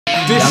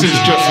This is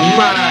just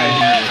mad.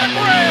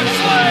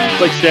 It's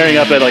like staring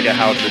up at like a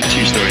house that's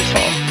 2 stories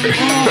tall.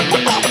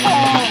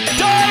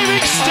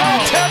 Diving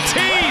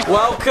step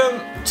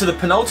Welcome to the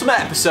penultimate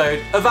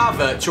episode of our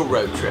virtual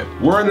road trip.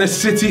 We're in the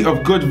city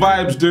of good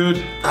vibes, dude.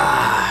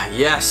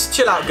 Yes,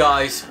 chill out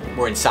guys,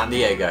 we're in San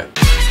Diego.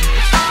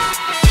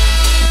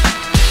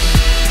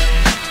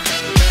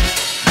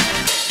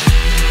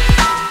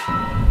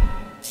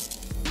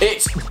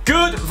 It's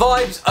good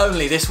vibes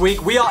only this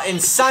week. We are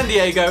in San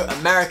Diego,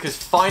 America's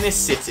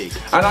finest city.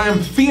 And I am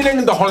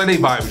feeling the holiday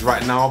vibes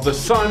right now. The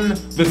sun,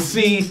 the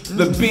sea,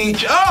 the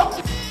beach. Oh!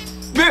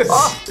 This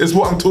is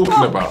what I'm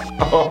talking about.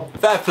 Oh.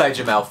 Fair play,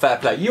 Jemel, fair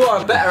play. You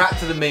are a better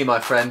actor than me, my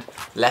friend.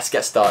 Let's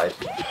get started.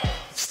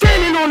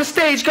 Standing on the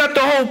stage, got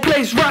the whole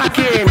place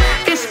rocking.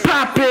 It's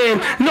popping,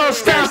 no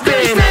stopping.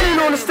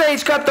 Standing on the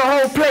stage, got the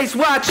whole place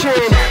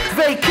watching.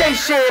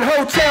 Vacation,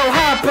 hotel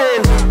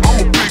hopping.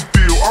 I'm a big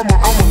deal, I'm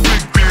a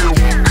big deal.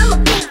 I'm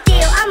a big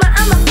deal, I'm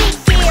a big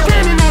deal.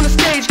 Standing on the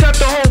stage, got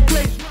the whole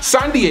place.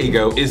 San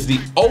Diego is the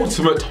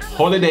ultimate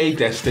holiday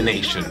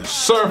destination.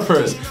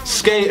 Surfers,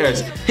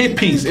 skaters,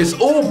 hippies, it's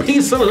all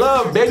peace and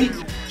love, baby.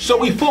 So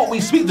we thought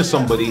we'd speak to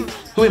somebody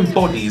who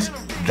embodies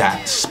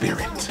that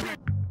spirit.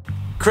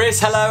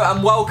 Chris, hello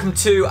and welcome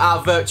to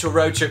our virtual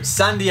road trip,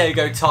 San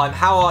Diego time.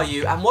 How are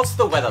you and what's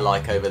the weather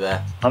like over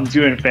there? I'm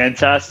doing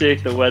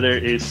fantastic. The weather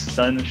is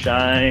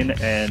sunshine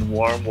and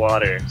warm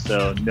water,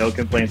 so no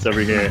complaints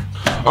over here.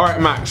 All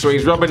right, Max, so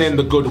he's rubbing in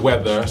the good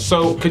weather.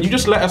 So can you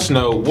just let us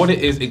know what it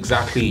is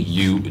exactly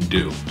you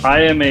do?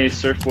 I am a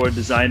surfboard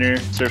designer,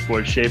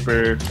 surfboard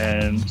shaper,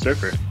 and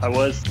surfer. I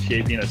was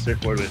shaping a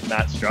surfboard with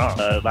Matt Strong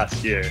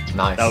last year.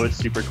 Nice. That was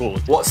super cool.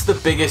 What's the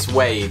biggest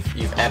wave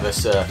you've ever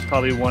surfed?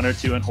 Probably 1 or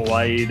 2 in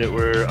Hawaii that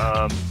were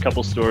a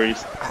couple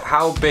stories.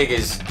 How big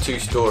is 2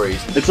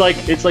 stories? It's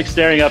like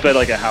staring up at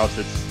like a house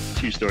that's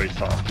 2 stories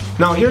tall.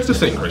 Now, here's the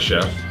thing, Chris,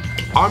 yeah?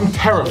 I'm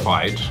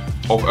terrified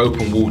of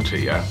open water,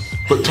 yeah?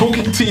 But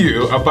talking to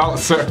you about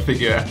surfing,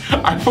 yeah,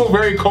 I feel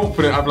very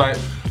confident. I'm like,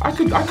 I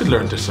could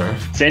learn to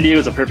surf. San Diego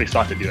is a perfect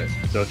spot to do it.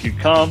 So if you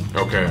come,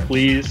 okay,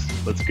 please,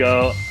 let's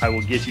go. I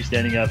will get you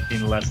standing up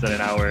in less than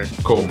an hour.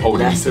 Cool, I'm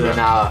holding less you to than that.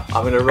 an hour.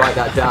 I'm going to write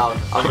that down.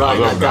 I'm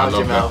writing that down,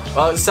 Jemel.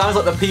 Well, it sounds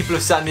like the people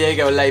of San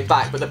Diego are laid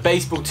back, but the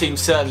baseball team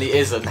certainly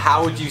isn't.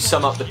 How would you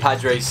sum up the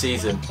Padres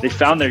season? They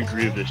found their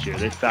groove this year.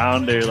 They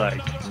found their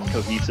like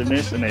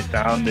cohesiveness, and they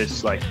found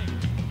this like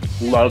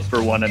love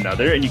for one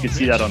another, and you could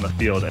see that on the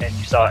field. And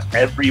you saw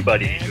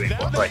everybody doing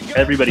like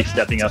everybody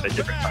stepping up at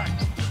different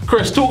times.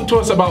 Chris, talk to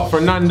us about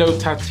Fernando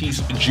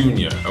Tatis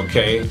Jr.,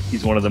 okay?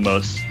 He's one of the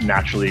most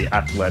naturally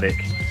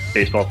athletic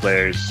baseball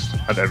players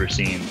I've ever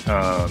seen.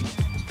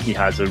 He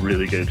has a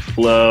really good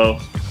flow.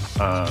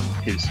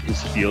 His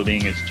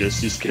fielding is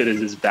just as good as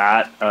his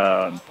bat.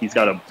 He's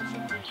got a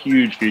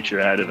huge future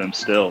ahead of him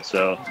still,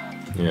 so.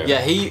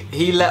 Yeah,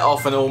 he let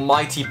off an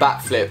almighty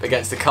bat flip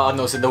against the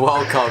Cardinals in the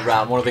wildcard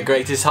round, one of the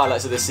greatest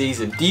highlights of the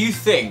season. Do you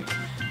think,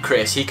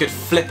 Chris, he could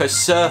flip a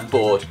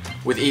surfboard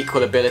with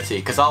equal ability?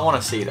 Because I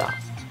want to see that.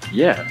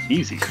 Yeah,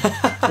 easy.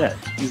 Yeah,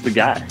 he's the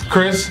guy.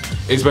 Chris,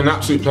 it's been an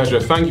absolute pleasure.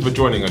 Thank you for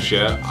joining us,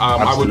 yeah?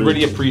 I would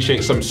really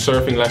appreciate some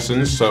surfing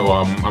lessons, so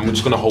I'm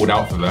just going to hold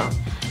out for that.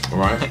 All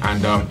right,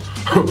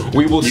 and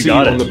we will see you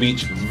on the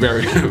beach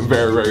very,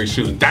 very, very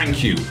soon.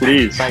 Thank you.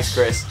 Please. Thanks,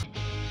 Chris.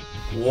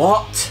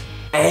 What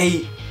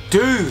a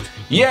dude.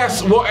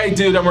 Yes, what a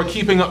dude, and we're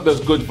keeping up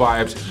those good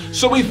vibes.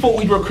 So we thought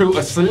we'd recruit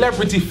a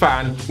celebrity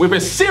fan with a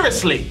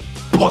seriously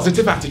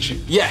positive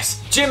attitude.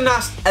 Yes,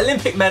 gymnast,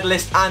 Olympic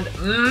medalist, and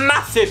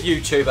massive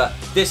YouTuber.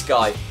 This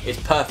guy is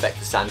perfect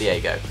for San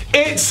Diego.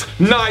 It's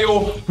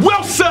Nile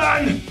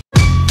Wilson!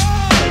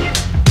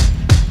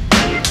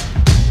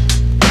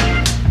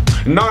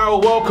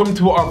 Nile, welcome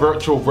to our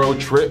virtual road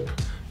trip.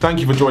 Thank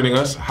you for joining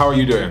us. How are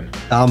you doing?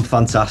 I'm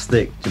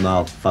fantastic,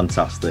 Jemel,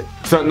 fantastic.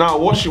 So now,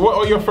 what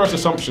are your first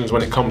assumptions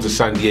when it comes to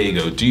San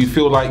Diego? Do you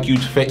feel like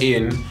you'd fit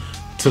in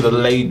to the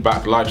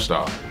laid-back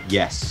lifestyle?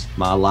 Yes,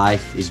 my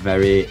life is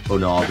very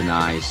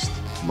unorganised,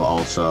 but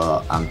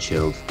also I'm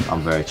chilled.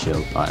 I'm very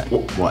chilled, like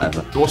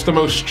whatever. What's the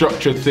most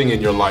structured thing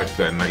in your life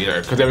then? Like,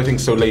 because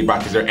everything's so laid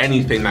back, is there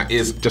anything that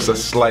is just a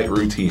slight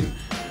routine?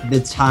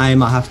 The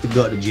time I have to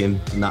go to the gym,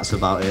 and that's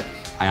about it.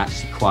 I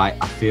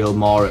feel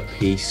more at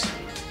peace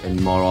and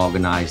more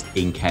organised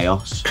in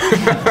chaos.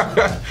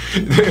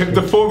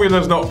 The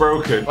formula's not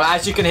broken. Well,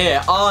 as you can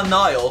hear, our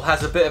Nile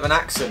has a bit of an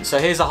accent, so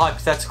here's a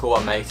hypothetical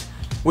one, mate.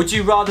 Would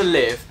you rather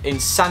live in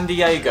San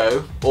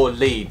Diego or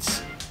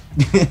Leeds?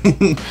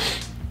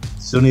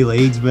 Sunny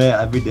Leeds, mate,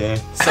 every day.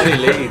 Sunny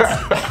Leeds.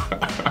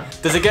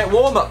 Does it get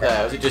warm up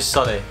there, or is it just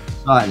sunny?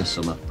 Right in the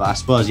summer, but I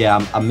suppose,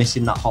 yeah, I'm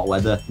missing that hot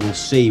weather. We'll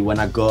see when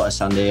I go to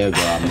San Diego,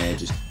 I may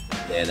just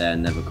stay there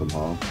and never come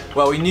home.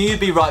 Well, we knew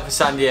you'd be right for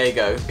San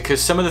Diego because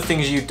some of the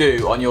things you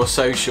do on your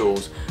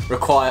socials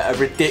require a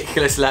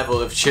ridiculous level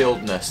of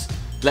chilledness.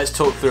 Let's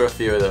talk through a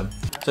few of them.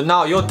 So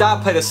now, your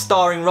dad played a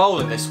starring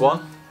role in this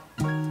one.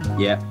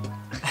 Yeah.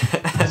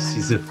 That's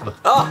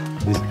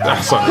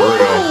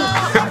unreal.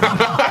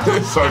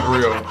 It's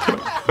unreal.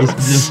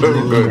 It's so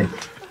good.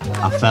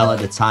 I felt at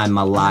the time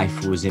my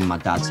life was in my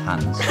dad's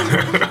hands.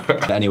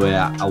 But anyway,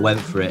 I went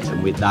for it,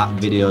 and with that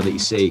video that you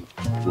see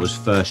was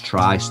first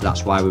try, so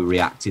that's why we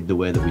reacted the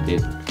way that we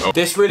did.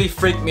 This really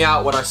freaked me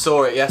out when I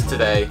saw it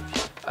yesterday.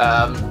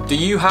 Do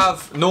you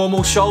have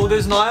normal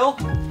shoulders, Nile?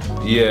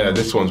 Yeah,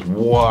 this one's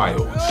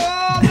wild.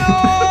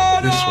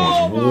 This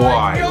one's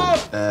wild.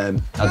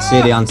 I'd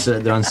say the answer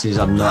is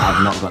I've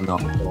not got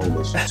normal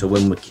shoulders. So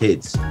when we're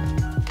kids,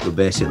 we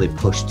basically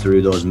push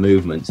through those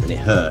movements, and it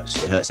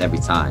hurts every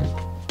time,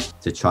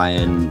 to try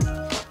and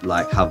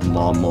like have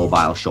more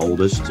mobile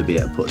shoulders to be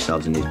able to put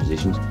ourselves in these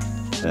positions.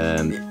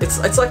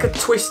 It's like a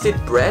twisted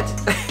bread.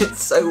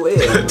 It's so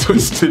weird.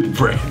 Twisted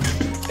bread.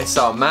 It's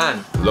our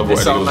man. Love what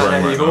it's Eddie our was man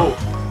wearing Eddie right Hall.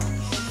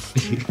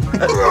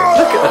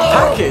 Look at the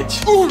package.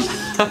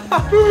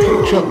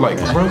 Dropped like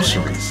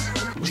groceries.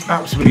 It was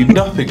absolutely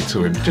nothing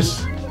to him,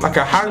 just like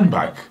a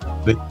handbag.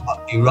 But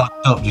he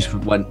rocked up, just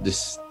went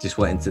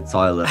into the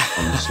toilet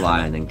on the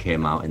sly, and then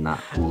came out in that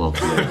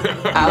lovely.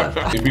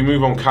 If we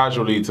move on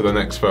casually to the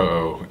next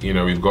photo, you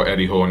know, we've got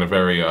Eddie Hall in a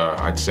very,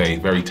 I'd say,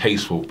 very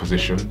tasteful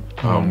position.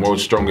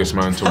 World's strongest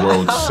man to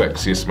world's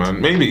sexiest man.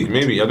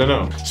 Maybe, I don't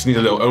know. Just need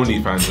a little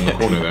OnlyFans in the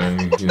corner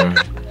there, you know.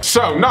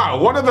 So now,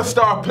 one of the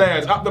star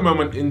players at the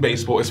moment in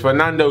baseball is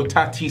Fernando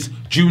Tatis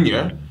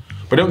Jr.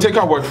 But don't take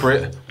our word for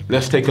it.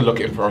 Let's take a look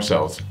at it for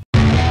ourselves.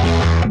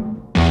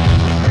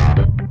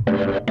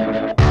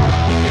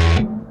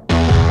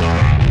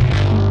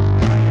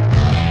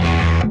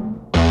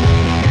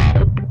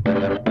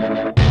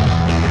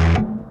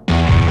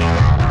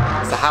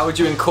 How would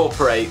you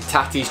incorporate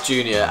Tatis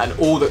Jr. and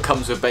all that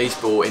comes with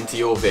baseball into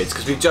your vids?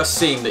 Because we've just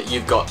seen that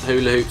you've got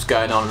hula hoops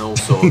going on and all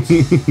sorts.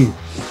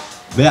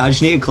 Mate, I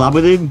just need to collab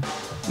with him.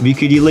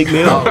 Could you link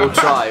me up? Oh,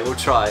 we'll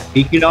try.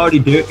 He can already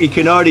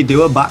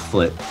do a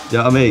backflip. Do you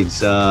know what I mean?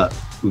 So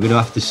we're gonna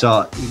have to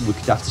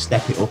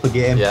step it up a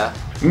game. Yeah.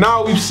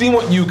 Now, we've seen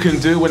what you can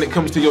do when it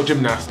comes to your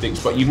gymnastics,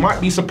 but you might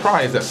be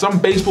surprised that some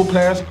baseball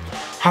players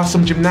have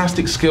some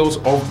gymnastic skills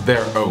of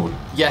their own.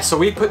 Yeah, so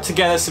we put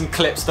together some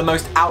clips, the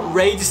most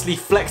outrageously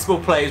flexible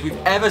players we've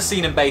ever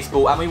seen in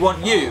baseball, and we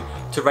want you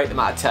to rate them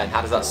out of 10.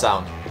 How does that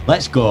sound?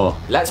 Let's go.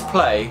 Let's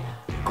play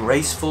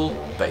graceful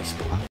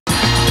baseball.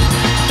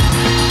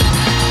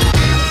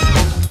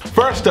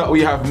 First up,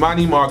 we have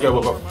Manny Margot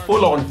with a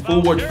full-on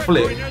forward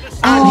flip,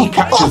 and he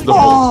catches the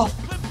ball.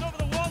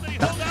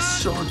 That's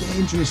so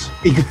dangerous.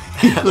 He could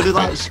have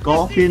like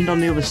scorpioned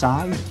on the other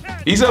side.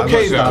 He's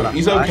okay though.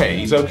 He's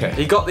okay.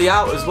 He got the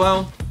out as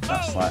well.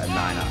 That's like a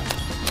 9 out.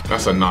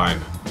 That's a 9.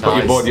 Nice. Put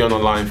your body on the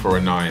line for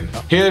a 9.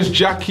 Here's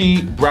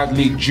Jackie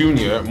Bradley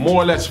Jr.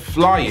 more or less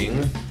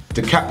flying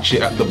to catch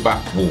it at the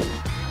back wall.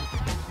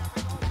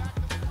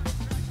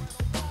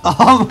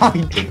 Oh my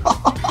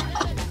god.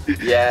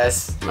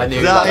 Yes, I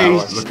knew That that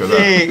is one. Look at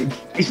that.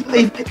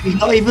 He's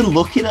not even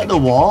looking at the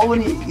wall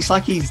when it's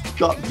like he's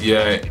got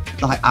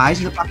like eyes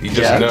in the back. He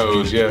just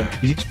knows, yeah.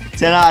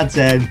 10 out of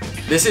 10.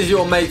 This is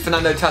your mate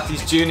Fernando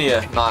Tatis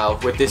Jr. Nile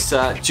with this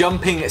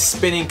jumping,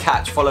 spinning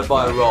catch followed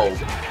by a roll.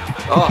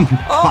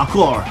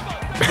 Parkour.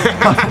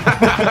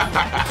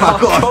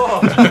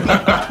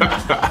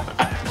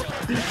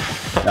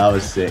 That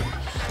was sick.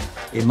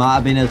 It might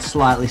have been a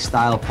slightly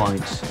style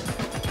points,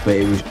 but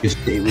it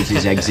was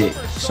his exit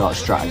sort of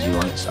strategy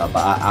on it. So,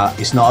 but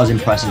it's not as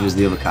impressive as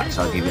the other catch,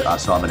 so I'll give it that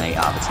sort of an 8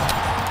 out of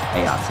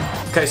 10. 8 out of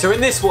 10. Okay, so in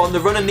this one, the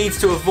runner needs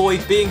to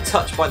avoid being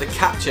touched by the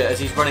catcher as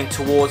he's running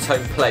towards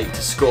home plate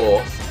to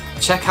score.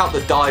 Check out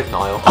the dive,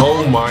 Nile.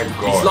 Oh my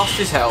god. He's lost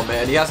his helmet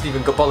and he hasn't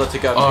even got bothered to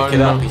go and pick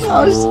it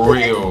up. He's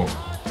real.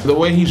 The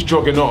way he's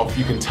jogging off,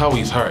 you can tell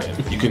he's hurting.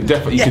 You can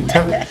definitely,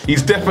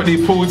 he's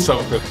definitely pulled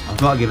something. I've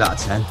got to give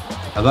that a 10.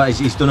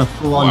 He's done a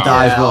full-on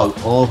dive roll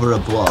over a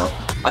blow.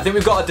 I think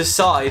we've got to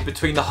decide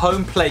between the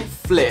home plate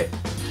flip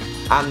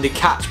and the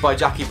catch by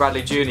Jackie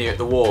Bradley Jr. at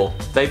the wall.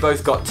 They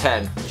both got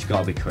 10. It's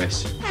got to be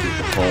Chris with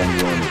the home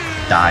run,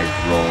 dive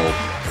roll,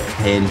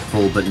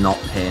 painful but not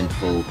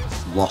painful,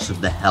 loss of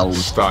the helm.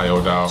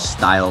 Styled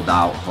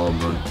out home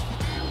run.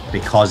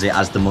 Because it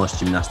has the most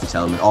gymnastics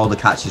element. All the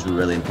catches were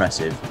really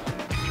impressive,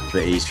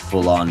 but he's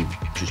full on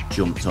just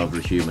jumped over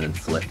a human and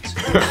flipped.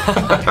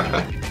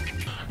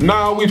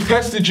 Now, we've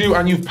tested you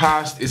and you've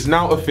passed. It's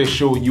now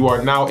official. You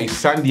are now a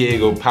San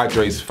Diego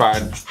Padres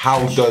fan.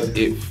 How does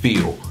it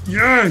feel?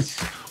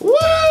 Yes! Woo!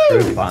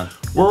 True fan.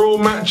 We're all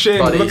matching.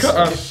 Buddies. Look at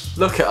us.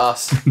 Look at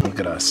us. Look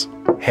at us.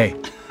 Hey,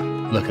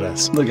 look at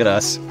us. Look at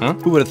us. Huh?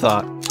 Who would have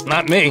thought?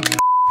 Not me.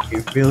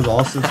 It feels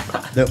awesome.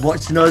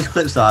 Watching those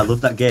clips though, I love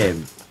that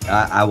game.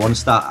 I want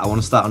to start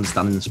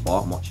understanding the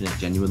sport and watching it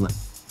genuinely.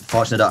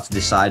 Fortunately, I don't have to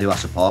decide who I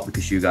support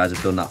because you guys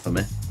have done that for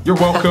me. You're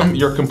welcome.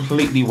 You're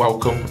completely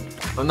welcome.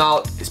 Well, now,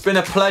 it's been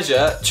a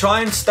pleasure.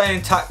 Try and stay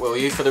intact, will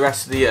you, for the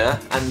rest of the year,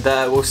 and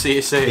we'll see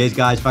you soon. Cheers,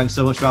 guys. Thanks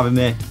so much for having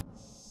me.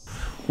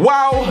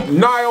 Wow,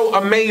 Nile,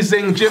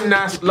 amazing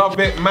gymnast. Love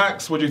it.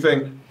 Max, what do you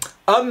think?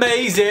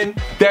 Amazing.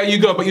 There you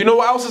go. But you know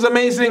what else is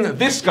amazing?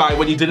 This guy,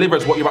 when he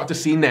delivers what you're about to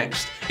see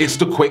next, it's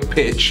the quick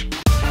pitch.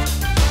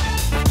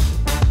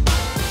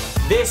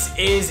 This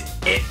is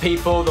it,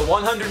 people. The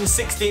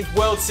 116th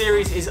World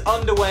Series is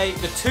underway.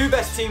 The two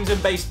best teams in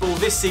baseball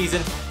this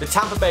season, the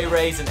Tampa Bay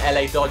Rays and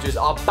LA Dodgers,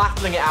 are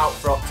battling it out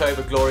for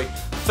October glory.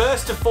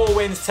 First to 4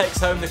 wins takes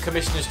home the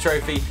Commissioner's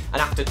Trophy,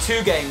 and after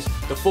 2 games,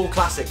 the Fall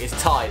Classic is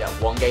tied at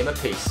 1 game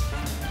apiece.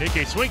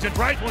 Hickey swings and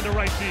drives one to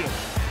right field.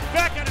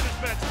 Back out of his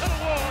fence, to the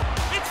wall,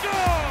 it's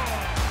gone!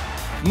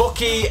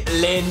 Mookie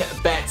Lynn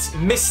Betts,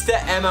 Mr.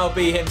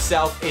 MLB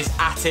himself, is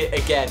at it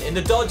again. In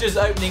the Dodgers'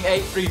 opening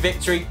 8-3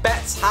 victory,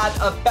 Betts had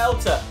a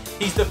belter.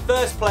 He's the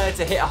first player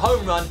to hit a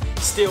home run,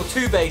 steal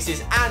 2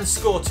 bases, and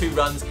score 2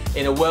 runs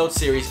in a World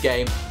Series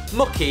game.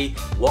 Mookie,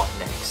 what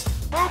next?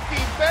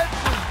 Mookie Betts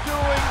is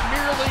doing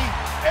nearly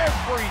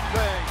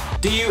everything.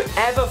 Do you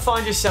ever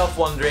find yourself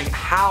wondering,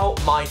 how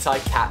might I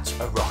catch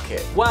a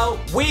rocket? Well,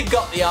 we've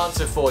got the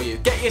answer for you.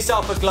 Get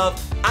yourself a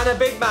glove and a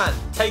big man.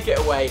 Take it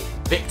away,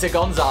 Victor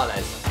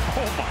Gonzalez.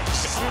 Oh my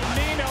God.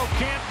 Nino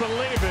can't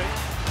believe it,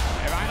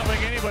 and I don't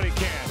think anybody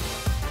can.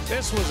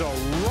 This was a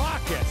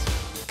rocket.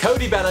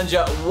 Cody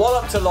Bellinger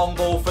walloped a long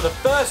ball for the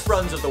first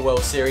runs of the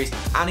World Series,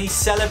 and he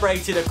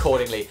celebrated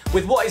accordingly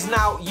with what is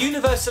now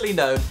universally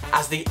known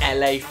as the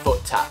LA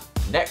foot tap.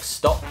 Next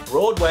stop,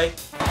 Broadway.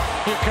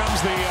 Here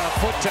comes the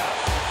foot tap.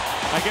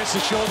 I guess the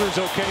shoulder's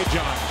okay,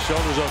 John.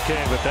 Shoulder's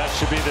okay, but that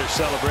should be their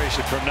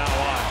celebration from now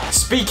on.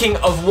 Speaking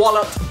of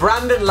walloped,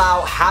 Brandon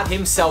Lau had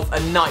himself a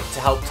night to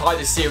help tie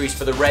the series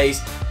for the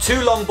Rays.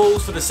 2 long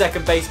balls for the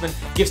second baseman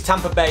gives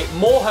Tampa Bay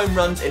more home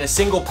runs in a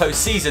single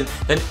postseason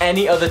than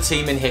any other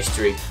team in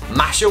history.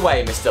 Mash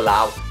away, Mr.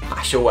 Lau.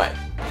 Mash away.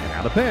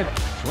 Now the pitch.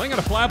 Swinging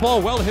a fly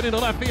ball, well hit into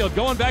left field.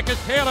 Going back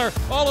is Taylor.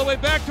 All the way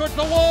back towards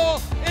the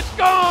wall. It's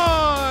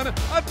gone!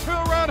 A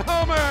 2-run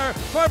homer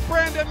for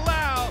Brandon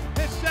Lau.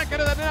 His second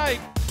of the night.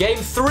 Game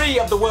 3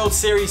 of the World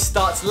Series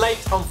starts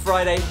late on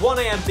Friday, 1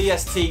 AM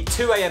BST,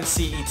 2 AM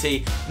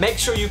CET. Make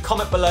sure you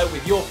comment below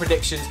with your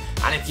predictions,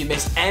 and if you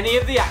missed any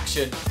of the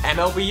action,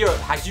 MLB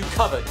Europe has you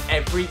covered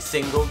every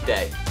single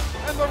day.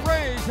 And the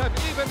Rays have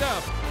evened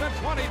up the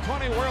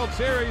 2020 World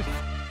Series.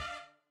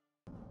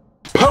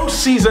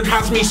 Postseason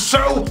has me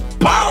so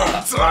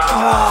pumped!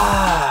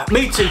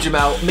 Me too,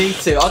 Jemel, me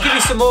too. I'll give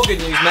you some more good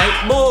news, mate.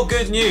 More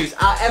good news.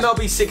 Our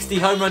MLB 60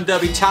 Home Run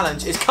Derby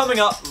Challenge is coming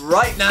up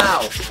right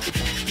now.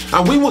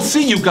 And we will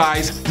see you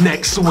guys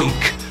next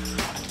week.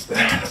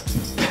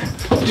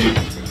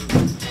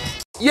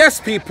 Yes,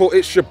 people,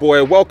 it's your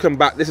boy. Welcome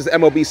back. This is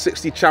MLB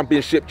 60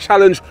 Championship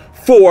Challenge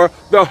for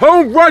the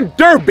Home Run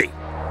Derby.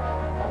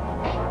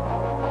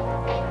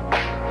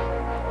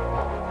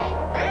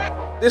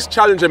 This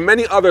challenge and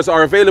many others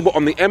are available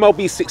on the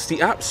MLB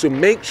 60 app, so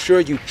make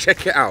sure you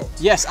check it out.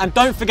 Yes, and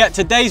don't forget,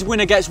 today's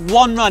winner gets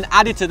 1 run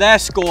added to their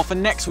score for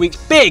next week's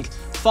big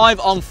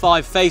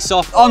 5-on-5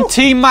 face-off. On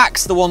Team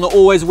Max, the one that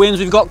always wins,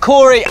 we've got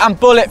Corey and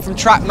Bullet from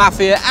Track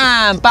Mafia,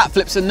 and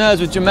Batflips and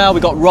Nerds with Jemel,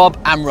 we've got Rob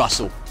and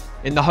Russell.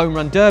 In the Home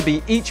Run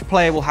Derby, each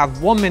player will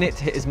have 1 minute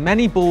to hit as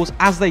many balls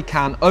as they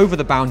can over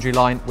the boundary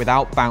line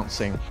without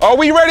bouncing. Are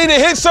we ready to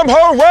hit some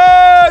home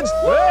runs?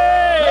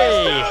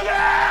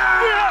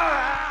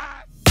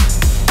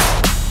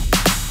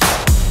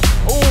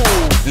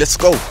 Let's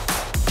go.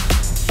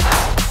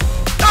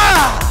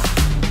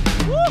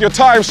 Your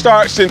time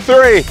starts in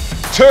 3,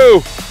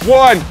 2,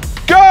 1,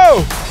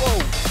 go!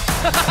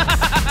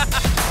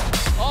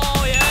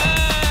 Oh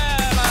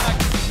yeah, man.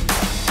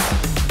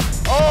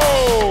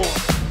 Oh!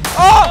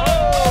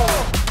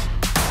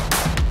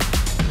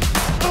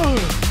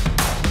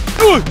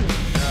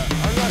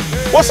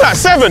 What's that,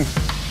 7?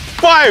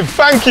 5,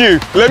 thank you.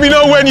 Let me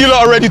know when you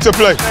lot are ready to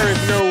play. There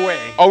is no way.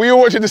 Are we all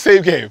watching the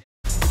same game?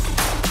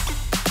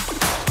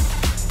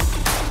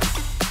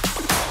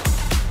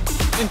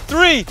 In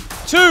 3,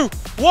 2,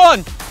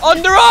 1,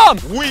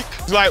 underarm! Weak,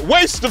 like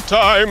waste of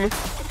time.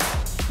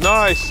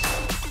 Nice,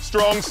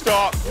 strong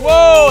start.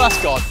 Whoa,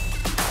 that's gone.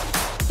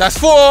 That's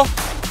 4.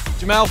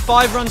 Jemel,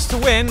 5 runs to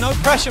win. No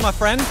pressure, my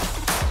friend.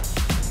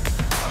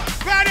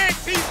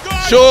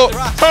 Short.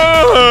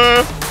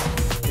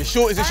 It's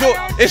short, is it short?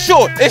 It's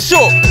short, it's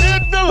short.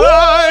 Hit the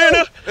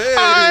line.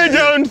 I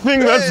don't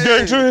think that's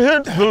going to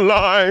hit the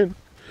line.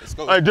 Let's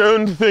go. I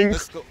don't think.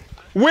 Let's go.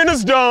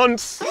 Winners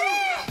dance.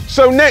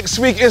 So next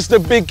week is the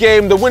big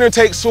game. The winner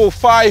takes all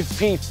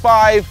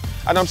 5v5.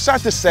 And I'm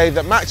sad to say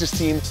that Max's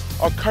team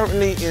are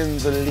currently in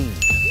the lead.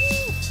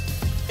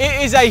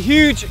 It is a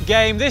huge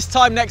game. This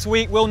time next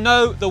week, we'll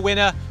know the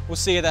winner. We'll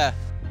see you there.